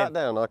that game.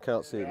 down? I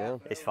can't see it now.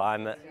 It's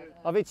fine, mate.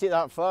 I've hit it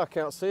that far, I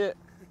can't see it.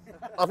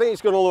 I think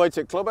it's gone all the way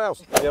to the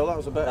clubhouse. Yeah, well, that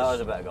was a better. That was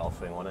a better golf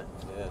swing, wasn't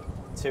it? Yeah.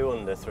 2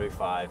 under through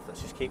 5.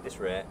 Let's just keep this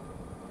rate.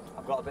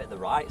 I've got a bit of the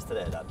rights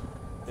today, Dad.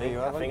 Yeah, you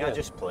have, I think haven't I you?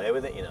 just play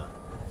with it, you know.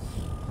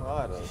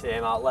 I don't know. Just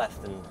aim out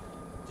left and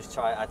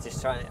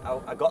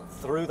I got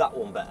through that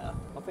one better.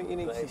 I think you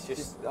need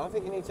to I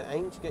think you need to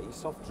aim to get your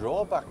soft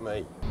draw back,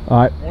 mate.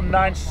 Alright.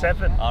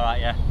 197. All right,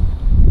 yeah.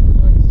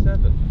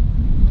 97.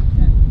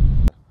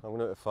 I'm going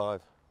to hit a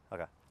 5.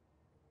 Okay.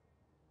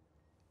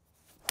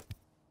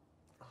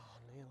 Oh,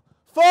 Neil.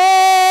 4!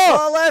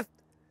 Far left.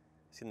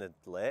 It's in the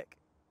lake.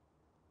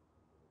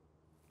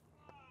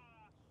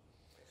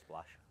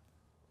 Splash.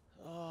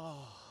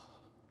 Oh.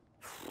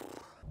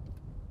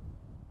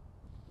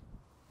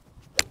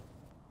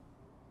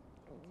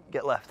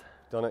 Get left.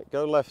 Done it.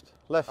 Go left.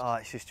 Left. Oh,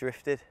 it's just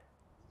drifted.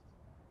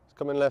 It's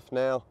coming left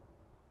now.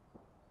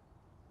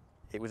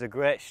 It was a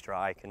great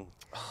strike and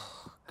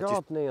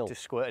God, Neil.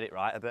 just squirted it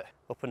right a bit.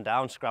 Up and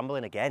down,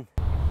 scrambling again.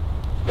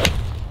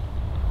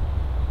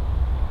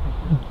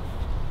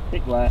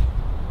 Big left.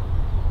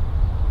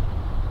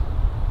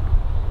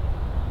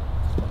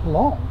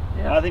 Long.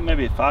 Yeah, I think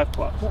maybe a 5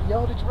 plus. What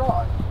yardage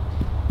right?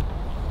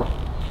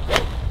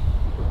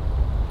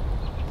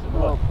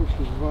 Oh, pushed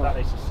as well. That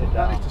needs to sit That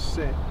down. needs to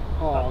sit That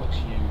hard. looks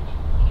huge.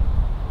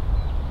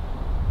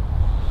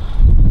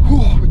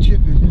 Oh, we're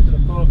chipping.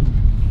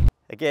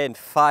 Again,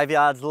 5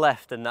 yards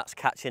left and that's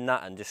catching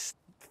that and just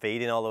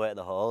feeding all the way to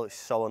the hole. It's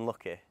so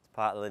unlucky. It's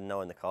partly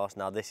knowing the course.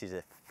 Now this is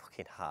a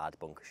fucking hard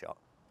bunker shot.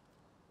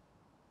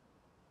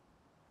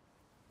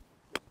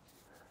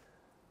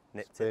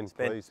 Nipped Spin, it.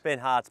 Spin, please. spin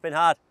hard, spin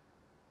hard.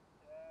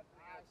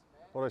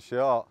 What a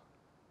shot.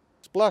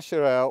 Splash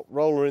her out,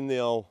 roll her in the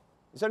hole.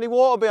 Is there any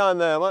water behind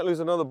there? I might lose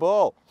another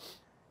ball.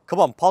 Come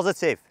on,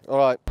 positive. All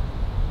right.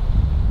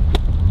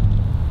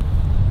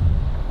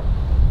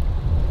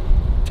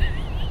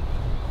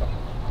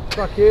 It's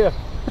back here.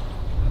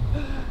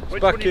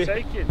 Which back one are you here.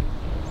 taking?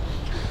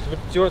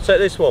 Do you want to take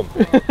this one?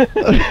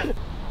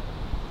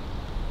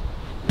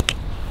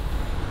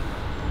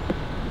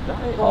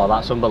 Oh,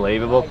 that's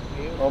unbelievable.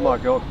 Oh my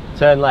God.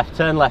 Turn left,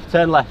 turn left,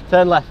 turn left,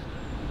 turn left.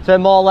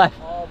 Turn more left.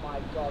 Oh my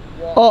God,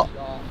 what Oh,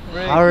 shot.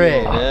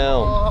 Harry.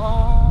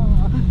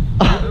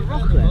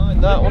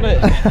 That wasn't it?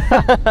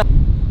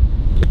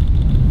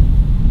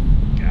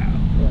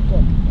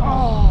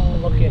 Oh,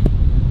 lucky.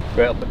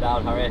 Straight up and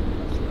down, Harry.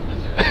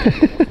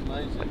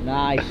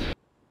 Nice.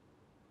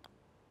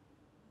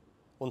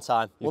 One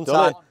time, one done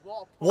time. it.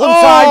 One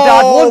time,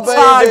 Dad, one baby,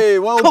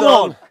 time. well Come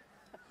done. on.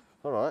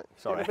 All right.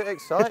 Sorry. Getting a bit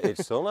excited,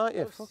 son, aren't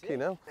you? Fucking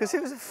hell. Because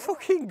it was a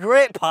fucking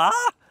great par.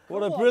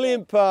 What a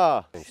brilliant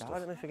par.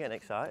 Shouting at me for getting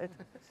excited.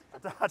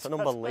 That's an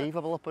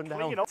unbelievable up and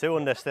down. 2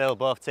 under still,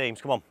 both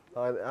teams. Come on.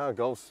 Our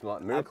golf's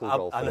like miracle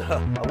golf. I know.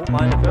 I wouldn't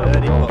mind a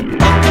birdie, but...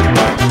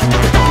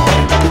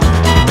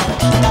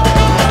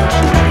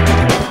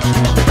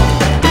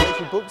 What's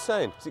your book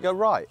saying? Does it go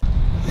right?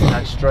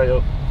 And straight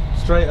up.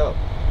 Straight up.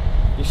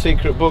 Your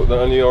secret book that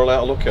only you're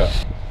allowed to look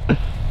at.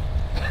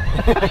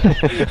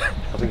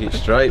 I think it's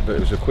straight, but it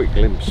was a quick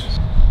glimpse.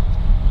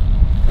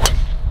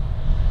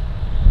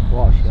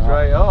 What a shot.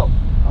 Straight up.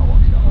 Oh,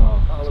 what a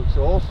shot. That looks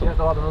awesome. Yeah,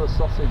 they'll have another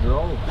sausage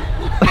roll.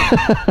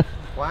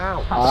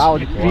 Wow. Oh,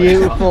 that was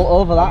beautiful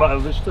over that.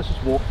 Let's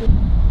just walk in.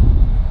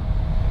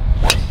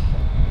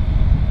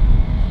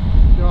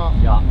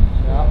 Yeah.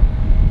 Yeah.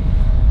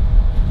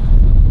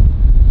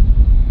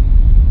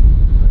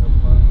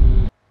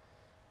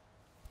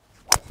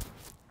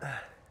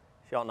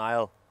 Shot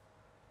Nile.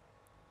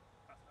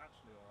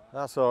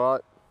 That's all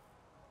right.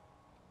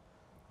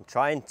 I'm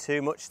trying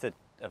too much to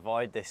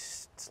avoid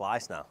this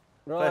slice now.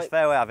 Right. First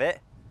fairway I've hit.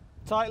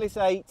 Tightest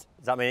 8. Does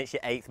that mean it's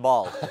your 8th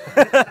ball?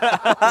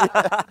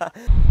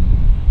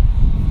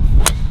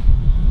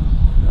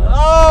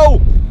 Oh!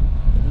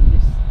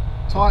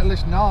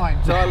 Titleist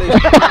 9.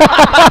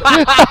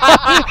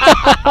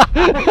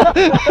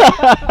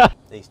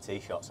 These tee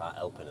shots aren't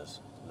helping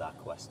us with our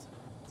quest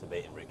to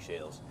beating Rick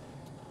Shields.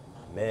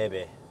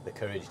 Maybe the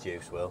courage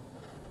juice will.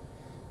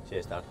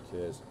 Cheers, Dad.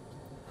 Cheers.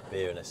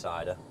 Beer and a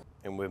cider.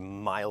 And we're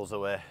miles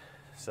away,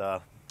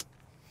 so...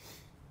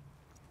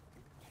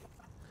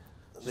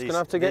 Just going to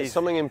have to get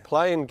something in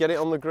play and get it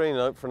on the green and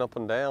hope for an up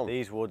and down.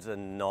 These woods are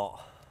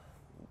not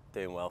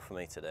doing well for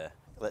me today.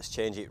 Let's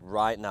change it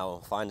right now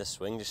and find a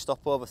swing. Just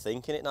stop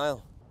overthinking it,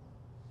 Niall.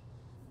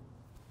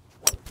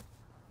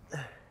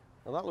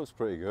 Well, that looks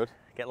pretty good.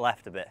 Get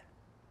left a bit.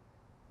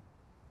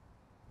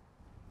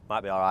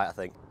 Might be all right, I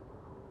think.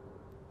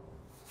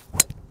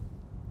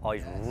 Oh,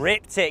 he's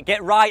ripped it.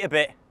 Get right a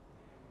bit.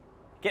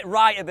 Get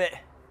right a bit.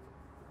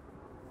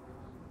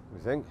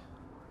 What do you think?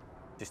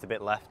 Just a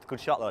bit left. Good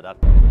shot though, Dad.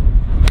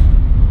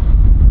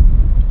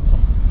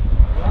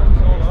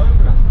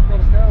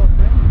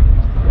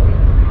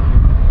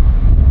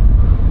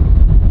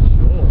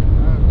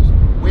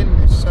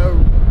 Wind is so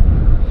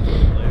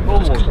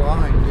just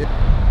climbed. Yeah.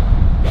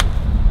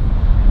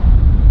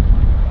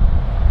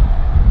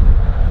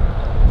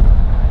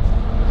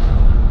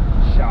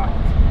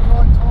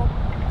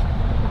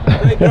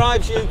 It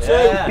drives you too.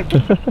 Yeah.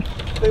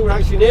 I think we're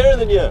actually nearer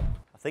than you.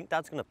 I think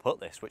Dad's going to put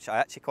this, which I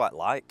actually quite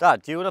like.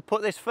 Dad, do you want to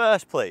put this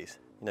first, please?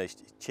 You know, his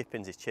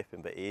chipping's his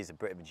chipping, but he is a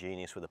bit of a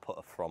genius with a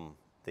putter from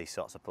these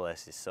sorts of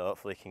places, so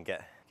hopefully he can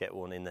get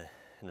one in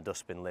in the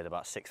dustbin lid,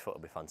 about 6 foot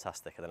would be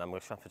fantastic, and then I'm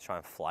going to have to try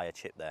and fly a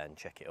chip there and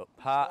check it up.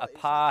 A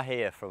par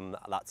here from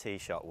that tee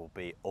shot will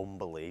be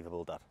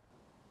unbelievable, Dad.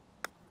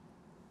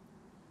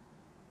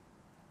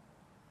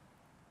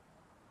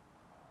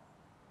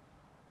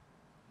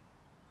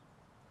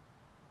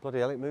 Bloody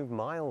hell, it moved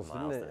miles,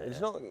 didn't Miles, it? didn't it? It's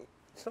not going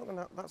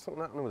to, that's not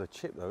happening with a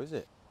chip though, is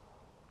it?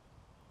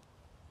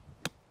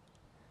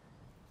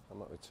 That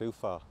might be too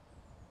far.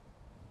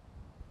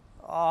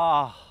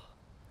 Ah.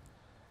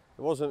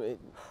 It wasn't, it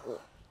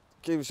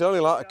was only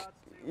like,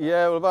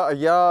 yeah, well, about a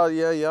yard,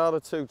 yeah, yard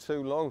or two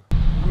too long.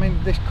 I mean,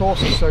 this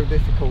course is so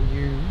difficult.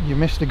 You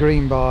miss the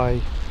green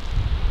by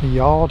a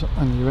yard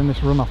and you're in this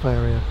runoff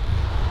area.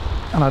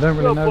 And I don't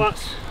really know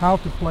how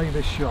to play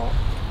this shot.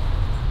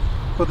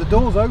 But the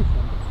door's open.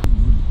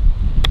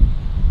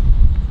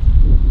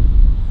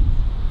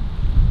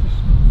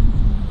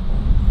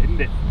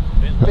 Isn't it?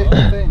 Bit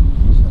thin.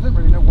 I don't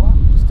really know why.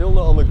 Still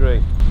not on the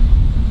green.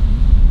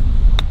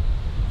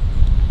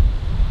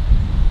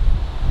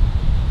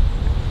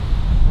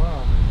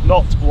 Wow.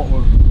 Not what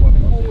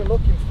We're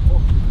looking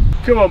for.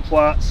 Come on,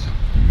 Plats.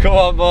 Come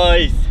on,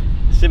 boys.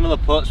 Similar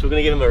putts, we're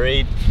going to give them a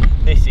read.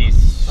 This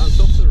is... That's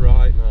off to the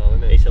right now,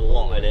 isn't it? It's a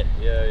lot in it.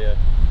 Yeah, yeah.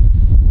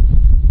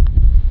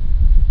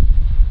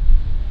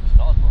 It's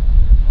not as much as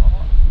I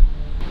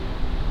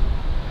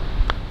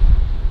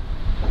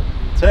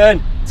thought.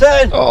 Turn!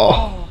 Turn!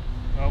 Oh!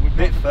 Well, we've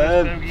Bit got the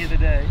firm. first bogey of the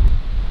day.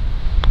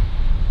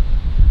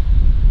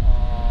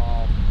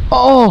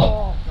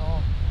 Oh!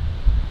 God.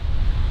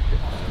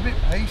 It's a bit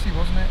pacey,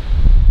 wasn't it?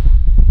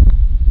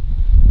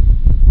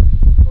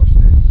 Pushed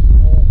it.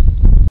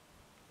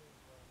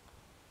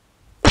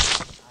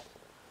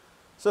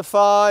 It's a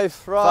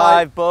 5, right.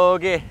 5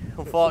 bogey, Battling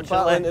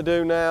unfortunately. to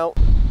do now.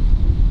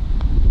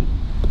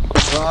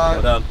 Right.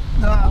 Well done.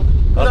 No.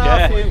 Good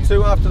half you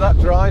two after that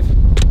drive.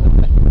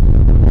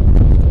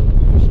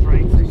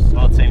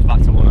 All teams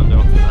back to 1 under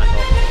after the night off.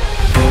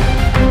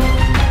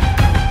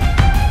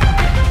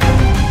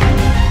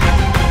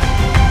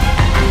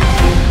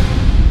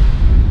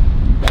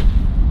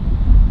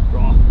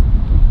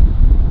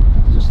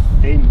 Just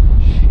thin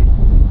shit.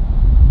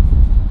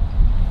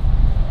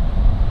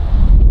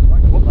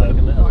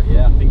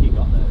 Yeah, I think he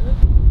got there.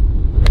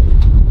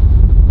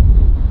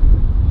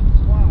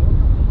 Wow, look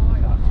how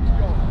high that's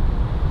gone.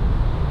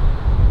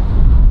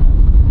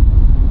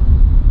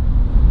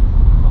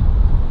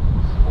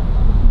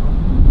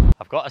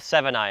 I've got a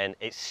 7 iron,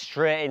 it's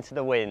straight into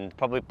the wind,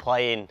 probably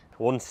playing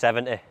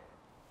 170.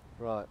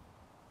 Right.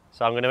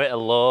 So I'm going to hit a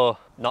low,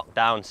 knock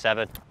down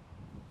 7.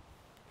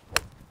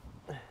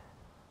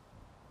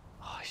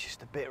 Oh, it's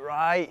just a bit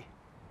right.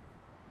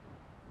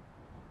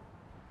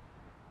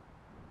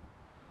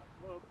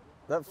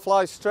 That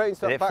flies straight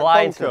into Did that it back fly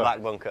bunker. into the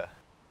back bunker?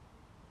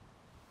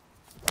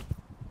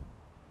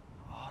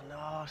 Oh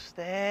no,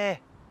 stay.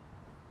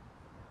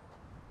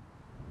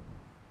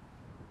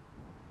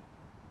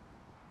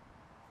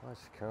 I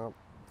just can't.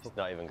 It's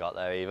not even got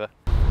there either.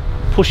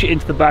 Push it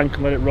into the bank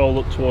and let it roll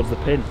up towards the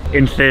pin.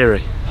 In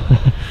theory.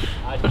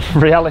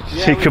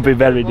 Reality could be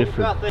very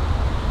different.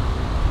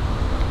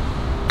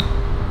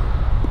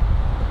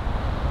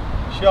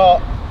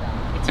 Shot.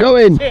 Go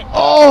in.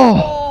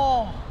 Oh!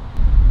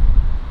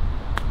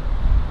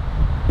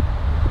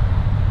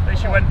 At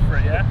least you went for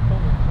it,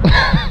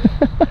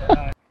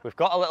 yeah? We've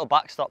got a little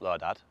backstop though,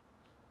 Dad.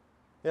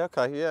 Yeah,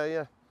 okay, yeah,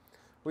 yeah.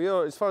 Well,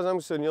 you're, as far as I'm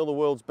concerned, you're the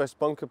world's best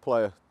bunker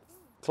player,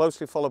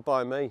 closely followed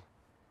by me.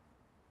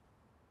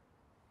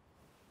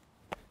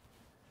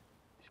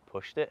 Just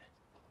pushed it.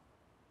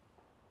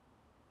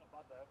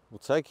 We'll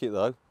take it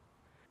though.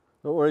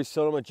 Don't worry,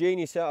 son, I'm a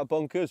genius out of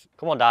bunkers.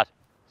 Come on, Dad.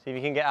 See if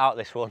you can get out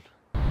this one.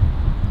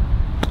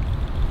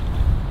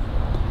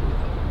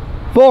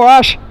 4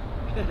 Ash.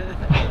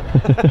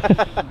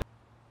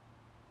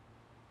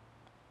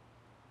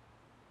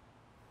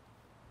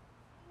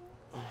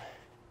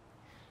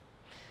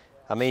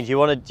 I mean, do you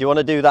want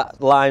to do that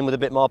line with a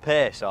bit more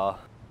pace, or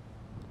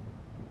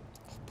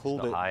Pulled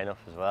not it. high enough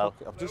as well?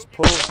 I've just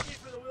pulled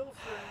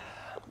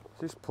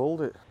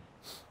it.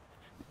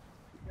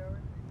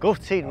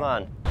 Gutted,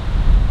 man.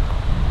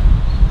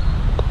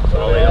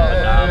 Solid up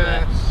and down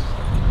there.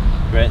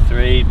 Great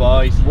 3,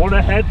 boys. One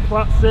ahead,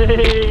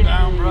 Platsy.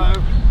 Down, bro.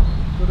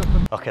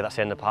 Okay, that's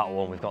the end of part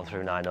 1. We've gone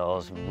through 9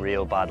 holes.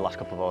 Real bad last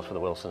couple of holes for the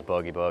Wilsons,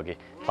 bogey.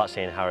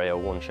 Platsy and Harry are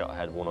 1 shot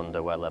ahead, 1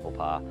 under, we're level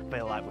par.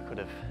 Feel like we could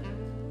have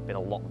been a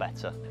lot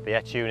better. But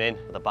yeah, tune in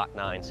for the back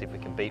 9, see if we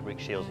can beat Rick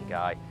Shields and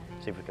Guy,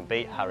 see if we can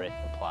beat Harry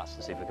and Platts,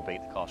 and see if we can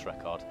beat the course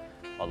record.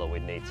 Although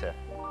we'd need to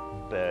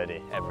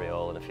birdie every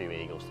hole and a few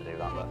eagles to do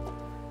that, but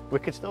we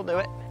could still do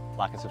it.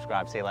 Like and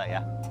subscribe, see you later,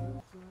 yeah?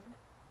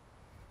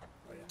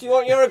 Do you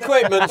want your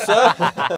equipment, sir?